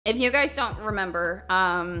If you guys don't remember,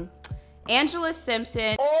 Angela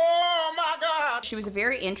Simpson, Oh my God! she was a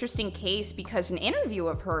very interesting case because an interview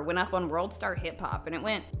of her went up on World Star Hip Hop and it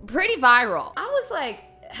went pretty viral. I was like,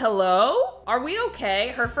 hello? Are we okay?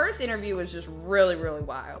 Her first interview was just really, really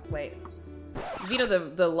wild. Wait, veto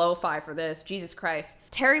the lo-fi for this, Jesus Christ.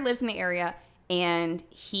 Terry lives in the area and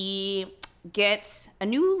he gets a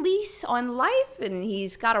new lease on life and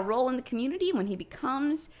he's got a role in the community when he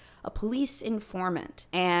becomes a police informant.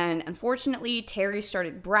 And unfortunately, Terry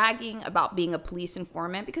started bragging about being a police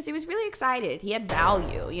informant because he was really excited. He had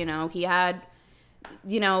value, you know, he had,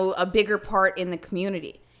 you know, a bigger part in the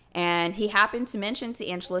community. And he happened to mention to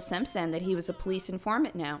Angela Simpson that he was a police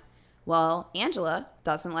informant now. Well, Angela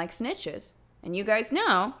doesn't like snitches. And you guys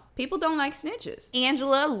know, people don't like snitches.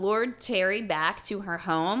 Angela lured Terry back to her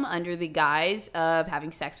home under the guise of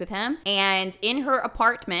having sex with him. And in her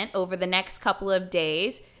apartment over the next couple of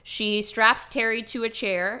days, she strapped Terry to a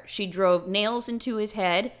chair. She drove nails into his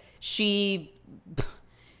head. She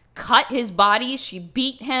cut his body. She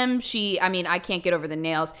beat him. I mean, I can't get over the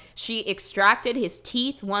nails. She extracted his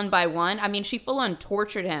teeth one by one. I mean, she full-on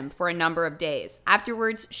tortured him for a number of days.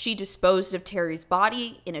 Afterwards, she disposed of Terry's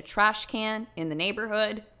body in a trash can in the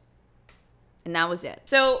neighborhood. And that was it.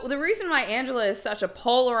 So the reason why Angela is such a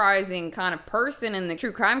polarizing kind of person in the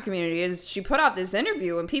true crime community is she put out this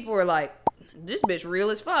interview and people were like, this bitch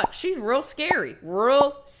real as fuck. She's real scary.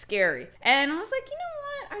 Real scary. And I was like, you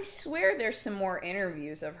know what? I swear there's some more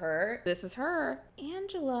interviews of her. This is her.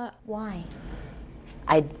 Angela. Why?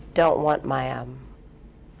 I don't want my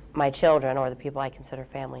my children or the people I consider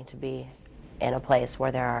family to be in a place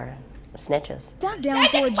where there are snitches. Sat down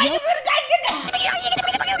for a joke.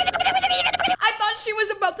 I thought she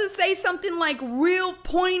was about to say something like real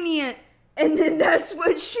poignant, and then that's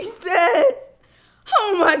what she said.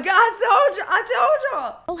 Oh my God, I told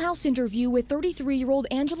y'all. Full House interview with 33-year-old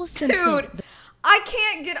Angela Simpson. Dude, I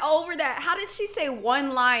can't get over that. How did she say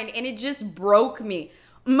one line and it just broke me?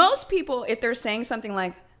 Most people, if they're saying something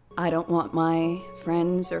like, I don't want my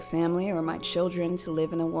friends or family or my children to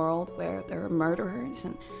live in a world where there are murderers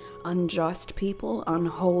and unjust people,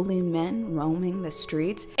 unholy men roaming the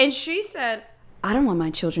streets. And she said, I don't want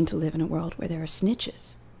my children to live in a world where there are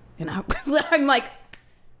snitches. And I'm like,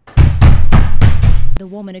 the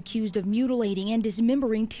woman accused of mutilating and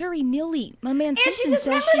dismembering Terry Neely. A man Simpson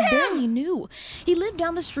says she barely knew. He lived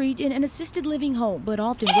down the street in an assisted living home, but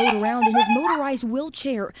often rode around in his motorized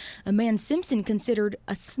wheelchair. A man Simpson considered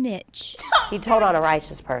a snitch. He told on a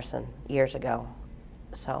righteous person years ago,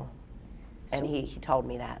 and he told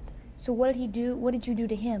me that. So what did he do? What did you do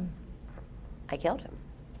to him? I killed him.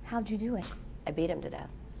 How'd you do it? I beat him to death.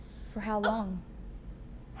 For how long?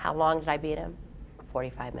 How long did I beat him?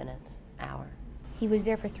 45 minutes, hour. He was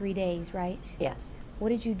there for 3 days, right? Yes. What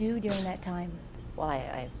did you do during that time? Well,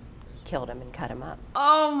 I killed him and cut him up.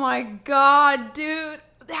 oh my God, dude.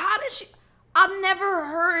 How did she? I've never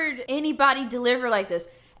heard anybody deliver like this.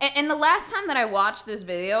 And the last time that I watched this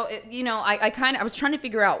video, you know, I was trying to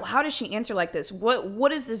figure out, how does she answer like this?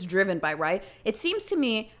 What is this driven by, right? It seems to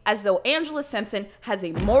me as though Angela Simpson has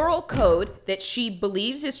a moral code that she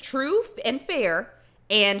believes is true and fair,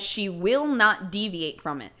 and she will not deviate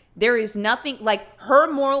from it. There is nothing, like,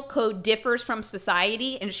 her moral code differs from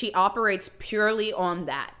society, and she operates purely on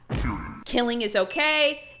that. Killing is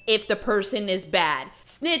okay if the person is bad.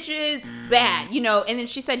 Snitches, bad, you know. And then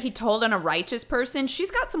she said he told on a righteous person.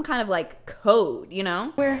 She's got some kind of, like, code, you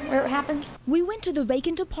know? Where it happened? We went to the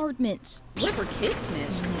vacant apartment. What if her kid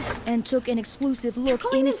snitched? And took an exclusive look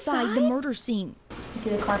inside the murder scene. You see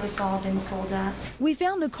the carpet's all been pulled up. We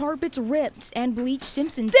found the carpets ripped and bleach.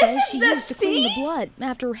 Simpson says she used to clean the blood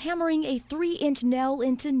after hammering a 3-inch nail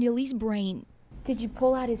into Neely's brain. Did you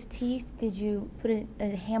pull out his teeth? Did you put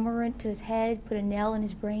a hammer into his head, put a nail in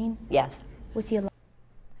his brain? Yes. Was he alive?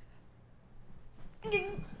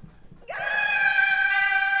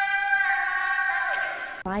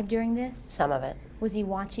 Alive during this? Some of it. Was he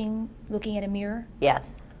watching, looking at a mirror?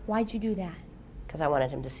 Yes. Why'd you do that? Because I wanted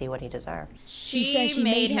him to see what he deserved. She says she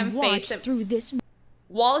made him face him through this.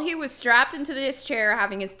 While he was strapped into this chair,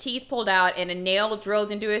 having his teeth pulled out and a nail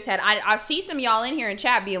drilled into his head. I see some y'all in here in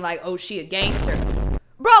chat being like, oh, she a gangster.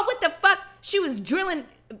 Bro, what the fuck? She was drilling,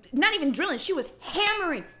 not even drilling, she was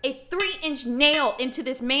hammering a 3-inch nail into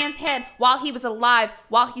this man's head while he was alive,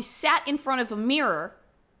 while he sat in front of a mirror,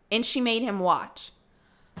 and she made him watch.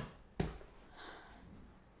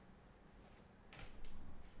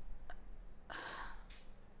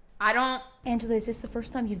 Angela, is this the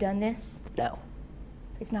first time you've done this? No,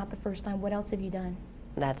 It's not the first time. What else have you done?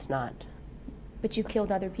 that's not. But you've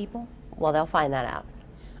killed other people? Well, they'll find that out.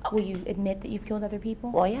 Will you admit that you've killed other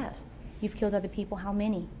people? Well, yes. You've killed other people. How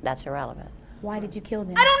many? That's irrelevant. Why did you kill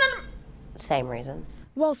them? I don't know. Same reason.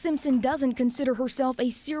 While Simpson doesn't consider herself a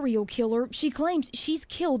serial killer, she claims she's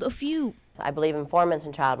killed a few. I believe informants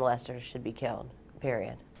and child molesters should be killed,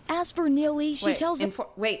 period. As for Neely, she tells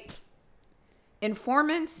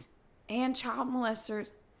informants and child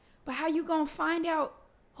molesters. But how you gonna find out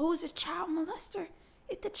who's a child molester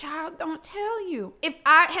if the child don't tell you? If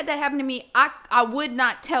I had that happen to me, I would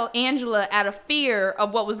not tell Angela out of fear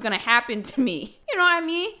of what was gonna happen to me. You know what I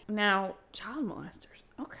mean? Now, child molesters.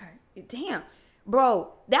 Okay. Damn.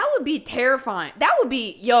 Bro, that would be terrifying. That would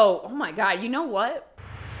be, yo, oh my God, you know what?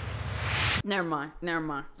 Never mind.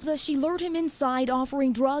 She lured him inside,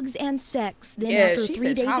 offering drugs and sex. Then, Yeah, after she 3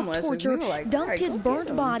 said days child of molesters. torture, We were like, dumped alright, his go burnt get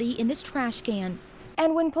him. body in this trash can.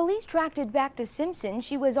 And when police tracked it back to Simpson,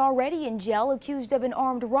 she was already in jail accused of an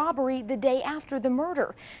armed robbery the day after the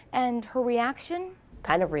murder. And her reaction?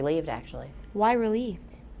 Kind of relieved, actually. Why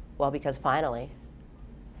relieved? Well, because finally.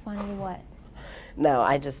 Finally what? No,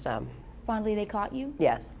 I just, Finally they caught you?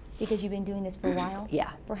 yes, Because you've been doing this for a while?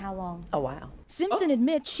 Yeah. For how long? a while. Simpson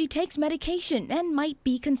admits she takes medication and might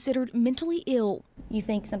be considered mentally ill. You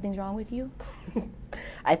think something's wrong with you?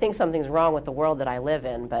 I think something's wrong with the world that I live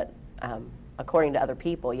in, but according to other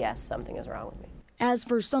people, yes, something is wrong with me. As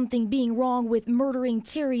for something being wrong with murdering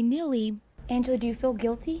Terry Neely, Angela, do you feel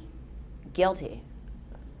guilty? Guilty.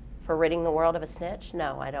 For ridding the world of a snitch?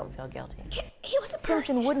 No, I don't feel guilty. He was a person.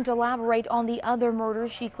 Simpson wouldn't elaborate on the other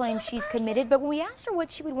murders she claims she's committed, but when we asked her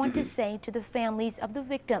what she would want to say to the families of the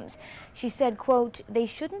victims, she said, quote, "They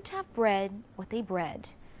shouldn't have bred what they bred."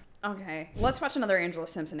 Okay, let's watch another Angela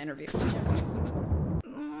Simpson interview. Let's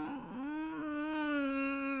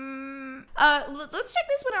check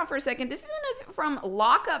this one out for a second. This one is from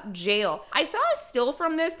Lockup Jail. I saw a still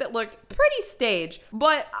from this that looked pretty staged,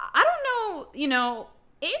 but I don't know, you know,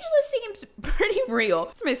 Angela seems pretty real.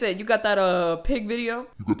 Somebody said, you got that pig video?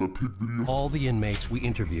 All the inmates we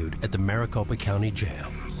interviewed at the Maricopa County Jail.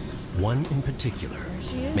 One in particular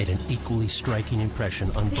made an equally striking impression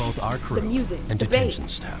on both our crew and detention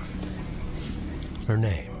staff. Her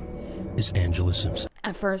name is Angela Simpson.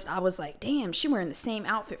 At first, I was like, damn, she wearing the same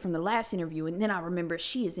outfit from the last interview. And then I remember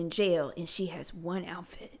she is in jail and she has one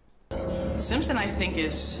outfit. Simpson, I think,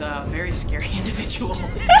 is a very scary individual.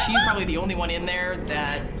 She's probably the only one in there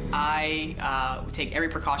that I take every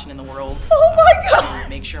precaution in the world to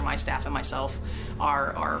make sure my staff and myself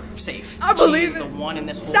are safe. I believe She's the one in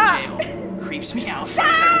this whole jail. Creeps me out.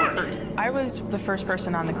 I was the first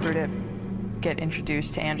person on the crew to get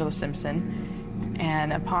introduced to Angela Simpson,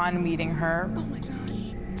 and upon meeting her,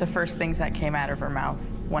 the first things that came out of her mouth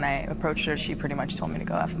when I approached her, she pretty much told me to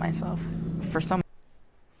go F myself. For some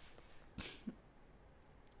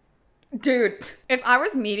Dude, if I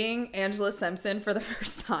was meeting Angela Simpson for the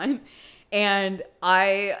first time and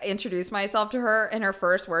I introduced myself to her and her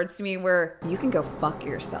first words to me were, you can go fuck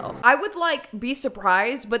yourself, I would like be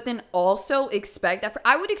surprised, but then also expect that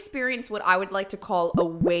I would experience what I would like to call a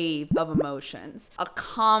wave of emotions, a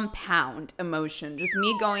compound emotion, just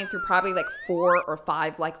me going through probably like 4 or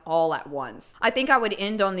 5 like all at once. I think I would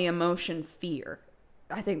end on the emotion fear.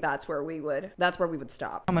 I think that's where we would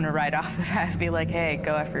stop. I'm gonna ride off of that and be like, hey,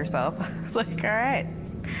 go F yourself. It's like, all right,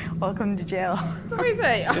 welcome to jail. Somebody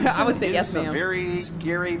say, I would say yes, ma'am. Simpson is a very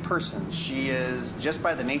scary person. She is, just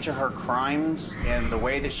by the nature of her crimes and the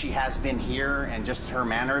way that she has been here and just her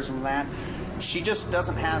mannerism and that, she just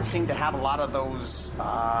doesn't seem to have a lot of those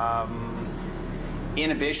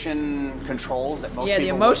inhibition controls that most people the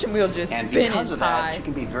emotion wheel just and spin because of that, high. she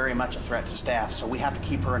can be very much a threat to staff, so we have to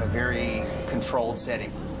keep her in a very controlled setting.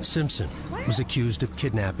 Simpson was accused of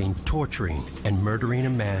kidnapping, torturing, and murdering a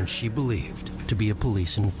man she believed to be a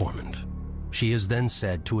police informant. She is then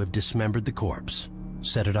said to have dismembered the corpse,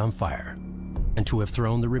 set it on fire, and to have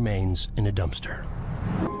thrown the remains in a dumpster.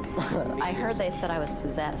 I heard they said I was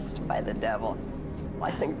possessed by the devil.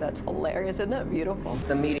 I think that's hilarious. Isn't that beautiful?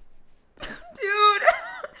 The media. Dude,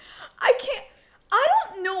 I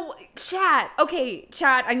don't know. Chat. Okay,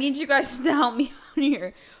 chat, I need you guys to help me out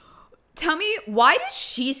here. Tell me, why does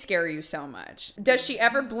she scare you so much? Does she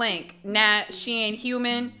ever blink? Nah, she ain't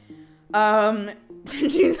human. Oh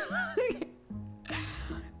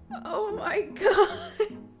my God.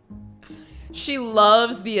 She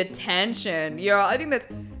loves the attention. Yo, I think that's,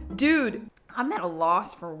 dude, I'm at a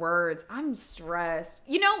loss for words. I'm stressed.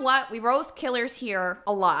 You know what? We roast killers here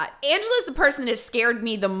a lot. Angela's the person that scared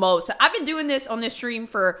me the most. I've been doing this on this stream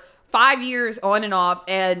for 5 years on and off,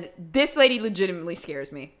 and this lady legitimately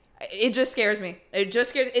scares me. It just scares me. It just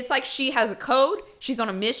scares. It's like she has a code, she's on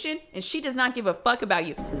a mission, and she does not give a fuck about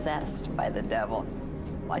you. Possessed by the devil.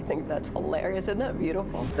 I think that's hilarious. Isn't that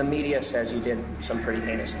beautiful? The media says you did some pretty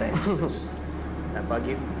heinous things. Does that bug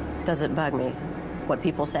you? Does it bug me? What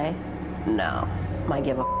people say? No. My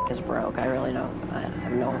give a is broke. I really don't. I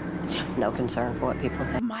have no concern for what people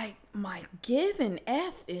think. My give an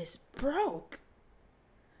F is broke.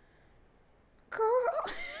 Girl.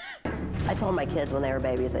 I told my kids when they were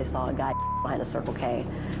babies they saw a guy behind a Circle K.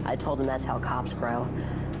 I told them that's how cops grow.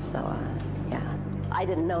 So, yeah. I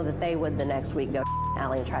didn't know that they would the next week go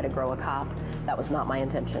alley and try to grow a cop. That was not my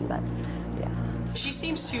intention, but yeah. She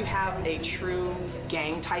seems to have a true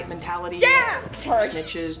gang-type mentality. Yeah! Sorry.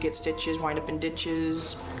 Snitches, get stitches, wind up in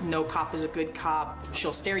ditches. No cop is a good cop.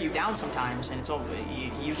 She'll stare you down sometimes, and it's all,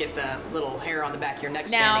 you get the little hair on the back of your neck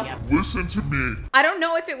standing up. Listen to me. I don't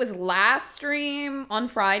know if it was last stream on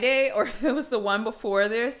Friday or if it was the one before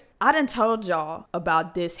this. I done told y'all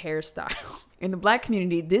about this hairstyle. In the black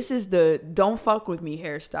community, this is the don't fuck with me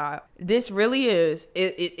hairstyle. This really is.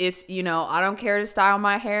 It's, you know, I don't care to style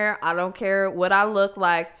my hair. I don't care what I look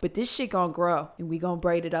like, but this shit gonna grow and we gonna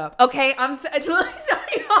braid it up. Okay, some of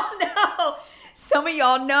y'all know. Some of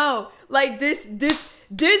y'all know. Like this is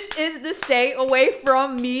the stay away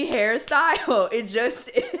from me hairstyle. It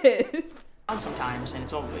just is. Sometimes, and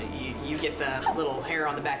it's all, you get the little hair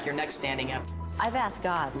on the back of your neck standing up. I've asked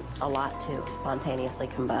God a lot to spontaneously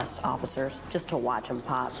combust officers, just to watch them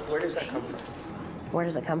pop. Where does that come from? Where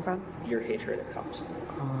does it come from? Your hatred of cops.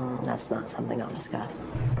 That's not something I'll discuss.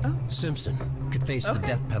 Simpson could face the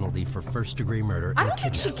death penalty for first-degree murder I and don't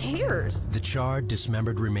think she kidnapping. cares. The charred,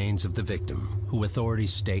 dismembered remains of the victim, who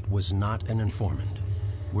authorities state was not an informant,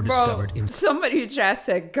 were discovered in... Somebody just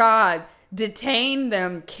said, God, detain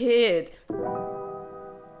them kids.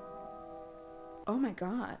 Oh my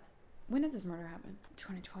God. When did this murder happen?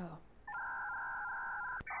 2012.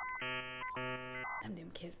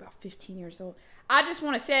 Them kids about 15 years old. I just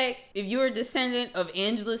want to say, if you're a descendant of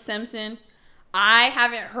Angela Simpson, I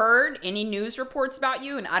haven't heard any news reports about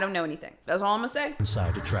you, and I don't know anything. That's all I'm gonna say.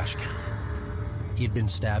 Inside a trash can. He had been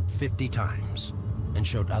stabbed 50 times and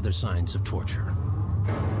showed other signs of torture.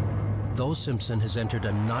 Though Simpson has entered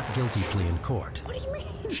a not guilty plea in court, what do you mean?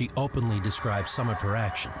 She openly describes some of her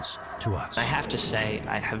actions to us. I have to say,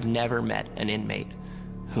 I have never met an inmate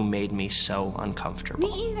who made me so uncomfortable.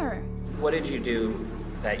 Me either. What did you do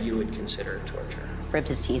that you would consider torture? Ripped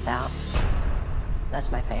his teeth out. That's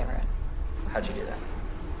my favorite. How'd you do that?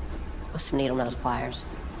 With some needle nose pliers.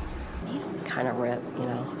 Kind of rip, you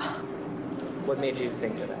know. What made you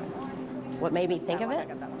think of that? What made me think of it?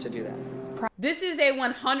 To do that? This is a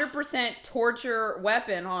 100% torture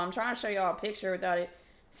weapon. Hold on, I'm trying to show y'all a picture without it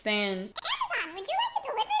saying. Amazon, would you like to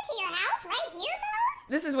deliver to your house right here, Bose?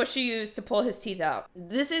 This is what she used to pull his teeth out.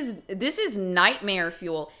 This is nightmare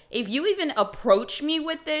fuel. If you even approach me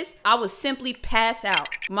with this, I will simply pass out.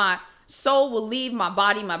 My soul will leave my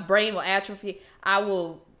body, my brain will atrophy. I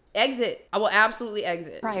will exit. I will absolutely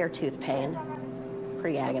exit. Prior tooth pain.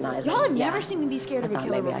 Pretty agonizing. Y'all have never seen me be scared of a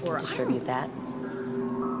killer maybe before. I can distribute that.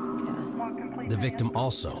 The victim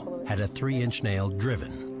also had a 3-inch nail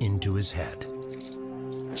driven into his head.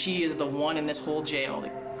 She is the one in this whole jail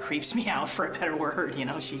that creeps me out, for a better word. You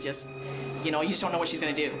know, she just, you know, you just don't know what she's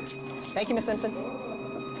gonna do. Thank you, Miss Simpson.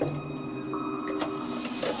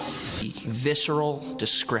 The visceral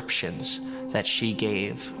descriptions that she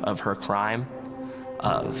gave of her crime,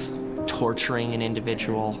 of torturing an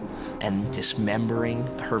individual and dismembering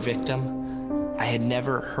her victim, I had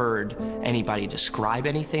never heard anybody describe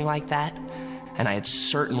anything like that, and I had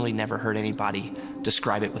certainly never heard anybody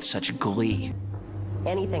describe it with such glee.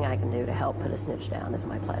 Anything I can do to help put a snitch down is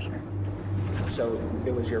my pleasure. So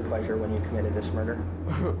it was your pleasure when you committed this murder?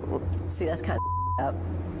 See, that's kind of up.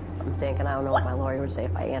 I'm thinking, I don't know what my lawyer would say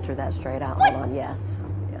if I answered that straight out. Hold on, yes.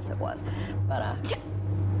 Yes, it was. But,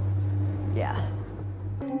 yeah.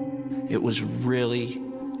 It was really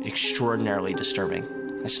extraordinarily disturbing.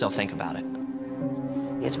 I still think about it.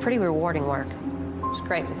 It's pretty rewarding work. It's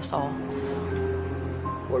great for the soul.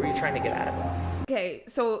 What were you trying to get out of it? Okay,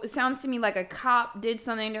 so it sounds to me like a cop did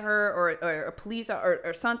something to her, or a police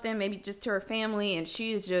or something, maybe just to her family, and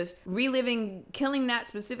she is just reliving killing that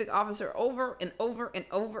specific officer over and over and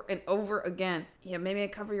over and over again. Yeah, maybe I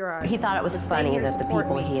cover your eyes. He thought it was Just funny stay here, that the support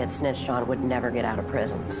people me. he had snitched on would never get out of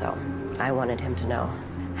prison, so I wanted him to know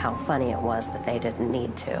how funny it was that they didn't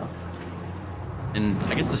need to. And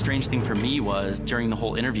I guess the strange thing for me was during the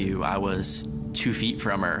whole interview, I was 2 feet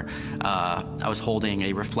from her. I was holding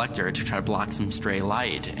a reflector to try to block some stray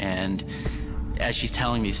light. And as she's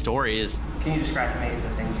telling these stories... Can you describe to me the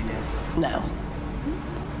things you did? No.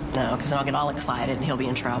 No, because then I'll get all excited and he'll be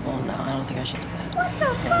in trouble. No, I don't think I should do that. What the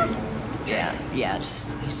fuck? Yeah, just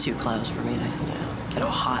he's too close for me to, you know, get all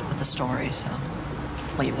hot with the story, so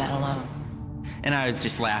Leave that alone. And I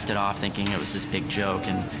just laughed it off, thinking it was this big joke.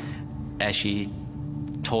 And as she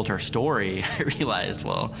told her story, I realized,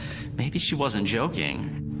 well, maybe she wasn't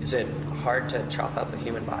joking. Is it hard to chop up a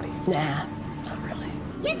human body? Nah, not really.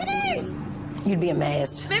 Yes, it is! You'd be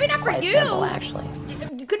amazed. Maybe not It's for quite you. simple, actually.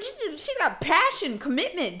 She's got passion,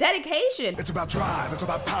 commitment, dedication. It's about drive. It's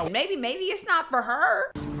about power. Maybe it's not for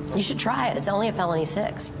her. You should try it. It's only a felony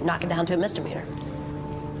 6. Knock it down to a misdemeanor.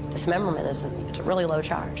 Dismemberment it's a really low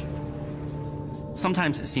charge.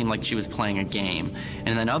 Sometimes it seemed like she was playing a game,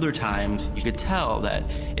 and then other times you could tell that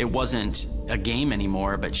it wasn't a game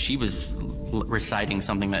anymore, but she was reciting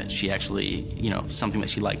something that she actually, something that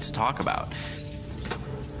she liked to talk about.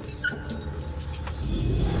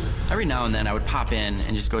 Every now and then I would pop in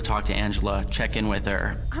and just go talk to Angela, check in with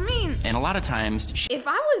her. I mean, and a lot of times if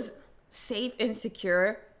I was safe and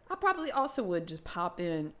secure, I probably also would just pop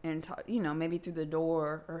in and talk, maybe through the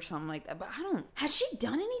door or something like that. But has she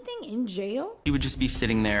done anything in jail? She would just be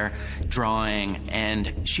sitting there drawing,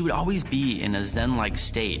 and she would always be in a zen-like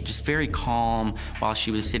state, just very calm while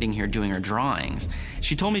she was sitting here doing her drawings.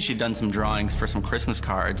 She told me she'd done some drawings for some Christmas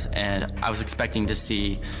cards, and I was expecting to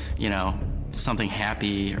see, something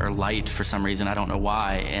happy or light for some reason, I don't know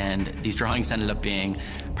why, and these drawings ended up being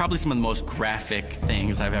probably some of the most graphic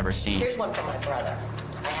things I've ever seen. Here's one from my brother.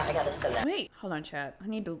 I gotta send that. Wait, hold on, chat. I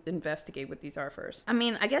need to investigate what these are first. I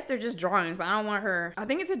mean, I guess they're just drawings, but I don't want her. I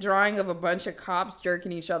think it's a drawing of a bunch of cops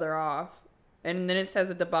jerking each other off. And then it says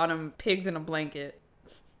at the bottom, pigs in a blanket.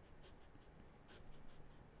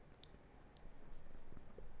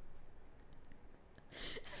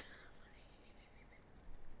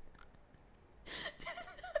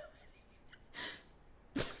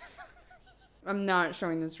 I'm not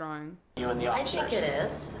showing this drawing. You and the officers? I think it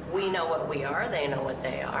is. We know what we are, they know what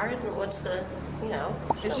they are, and what's the,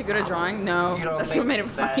 Is she good at drawing? No. You don't That's think what made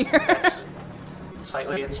it that funnier. that's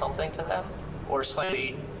slightly insulting to them? Or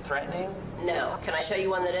slightly threatening? No. Can I show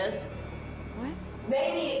you one that is? What?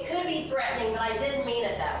 Maybe it could be threatening, but I didn't mean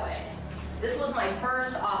it that way. This was my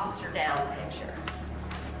first officer down picture.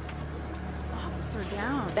 Officer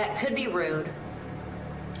down. That could be rude,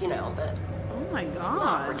 but Oh my god.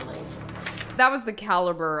 not really. That was the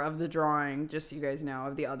caliber of the drawing, just so you guys know,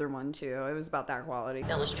 of the other one too. It was about that quality.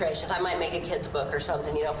 Illustrations. I might make a kid's book or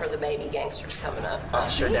something, for the baby gangsters coming up.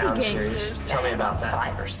 Officer Down series. Tell me about that.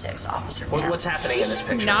 5 or 6 Officer Down. What's happening in this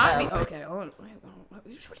picture? Okay, hold on.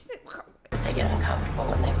 They get uncomfortable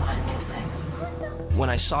when they find these things. When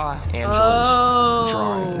I saw Angela's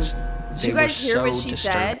drawings, Did you guys hear what she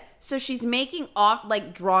said? So she's making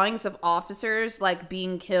drawings of officers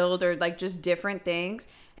being killed or just different things.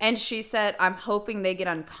 And she said, I'm hoping they get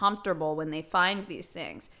uncomfortable when they find these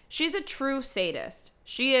things. She's a true sadist.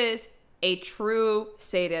 She is a true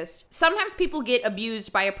sadist. Sometimes people get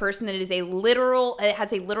abused by a person that has a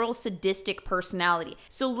literal sadistic personality.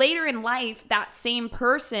 So later in life, that same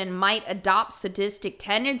person might adopt sadistic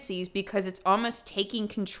tendencies because it's almost taking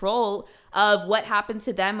control of what happened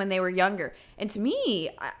to them when they were younger. And to me,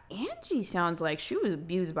 Angie sounds like she was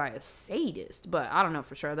abused by a sadist, but I don't know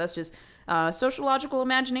for sure. That's just sociological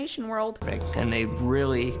imagination world. And they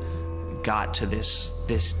really got to this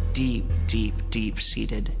deep, deep,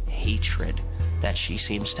 deep-seated hatred that she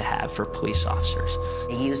seems to have for police officers.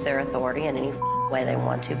 They use their authority in any way they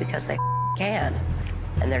want to because they can.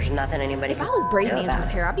 And there's nothing anybody can do about it. If I was braiding Angela's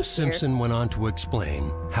hair, I'd be scared. Simpson went on to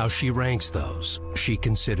explain how she ranks those she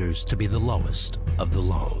considers to be the lowest of the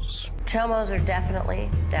lows. Chomos are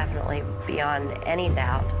definitely beyond any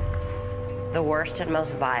doubt the worst and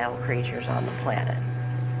most vile creatures on the planet.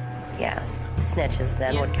 Yes. Snitches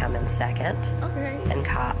then would come in second. Okay. And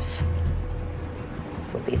cops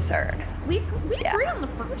would be third. We agree on the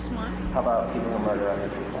first one. How about people who murder other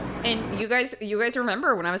people? And you guys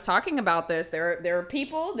remember when I was talking about this, there are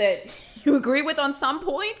people that you agree with on some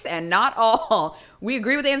points and not all. We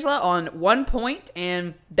agree with Angela on one point,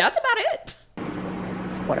 and that's about it.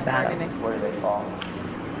 What about them? Where do they fall?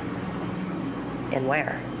 In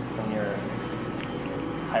where? In your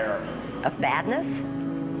hierarchy. Of badness?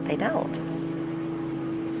 They don't.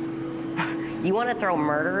 You want to throw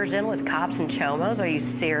murderers in with cops and chomos? Are you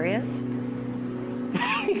serious?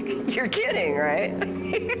 You're kidding, right?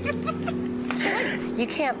 You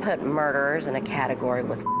can't put murderers in a category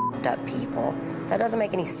with up people. That doesn't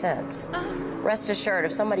make any sense. Rest assured,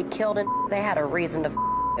 if somebody killed it, they had a reason to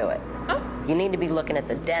do it. You need to be looking at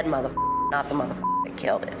the dead motherfucker, not the motherfucker that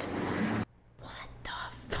killed it. What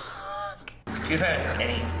the fuck? Do you have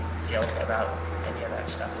any guilt about any of that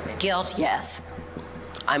stuff? Guilt, yes.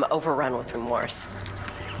 I'm overrun with remorse.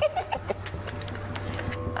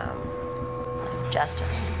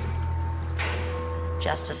 Justice.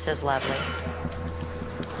 Justice is lovely.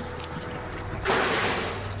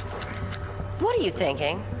 you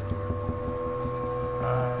thinking?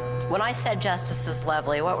 When I said justice is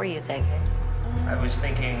lovely, what were you thinking? I was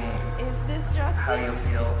thinking, is this justice? How you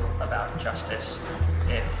feel about justice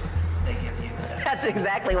if they give you that? That's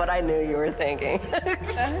exactly what I knew you were thinking.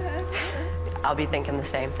 I'll be thinking the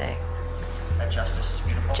same thing. That justice is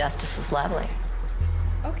beautiful. Justice is lovely.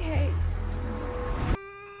 Okay.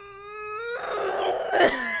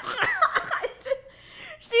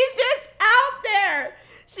 She's just out there.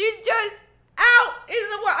 She's just out in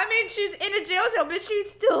the world. I mean, she's in a jail cell, but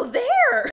she's still there.